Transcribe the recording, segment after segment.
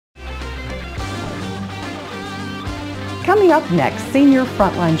Coming up next, senior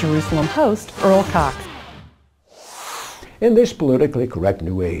Frontline Jerusalem host Earl Cox. In this politically correct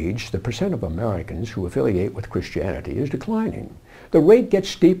new age, the percent of Americans who affiliate with Christianity is declining. The rate gets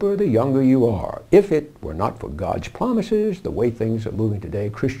steeper the younger you are. If it were not for God's promises, the way things are moving today,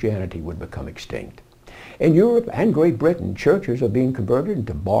 Christianity would become extinct. In Europe and Great Britain, churches are being converted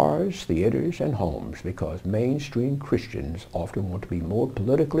into bars, theaters, and homes because mainstream Christians often want to be more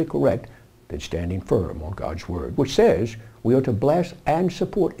politically correct than standing firm on God's word, which says we are to bless and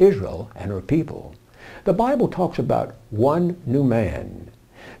support Israel and her people. The Bible talks about one new man.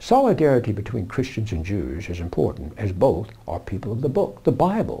 Solidarity between Christians and Jews is important, as both are people of the book, the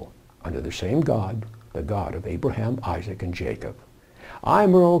Bible, under the same God, the God of Abraham, Isaac, and Jacob.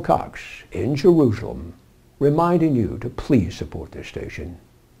 I'm Earl Cox in Jerusalem, reminding you to please support this station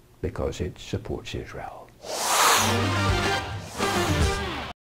because it supports Israel.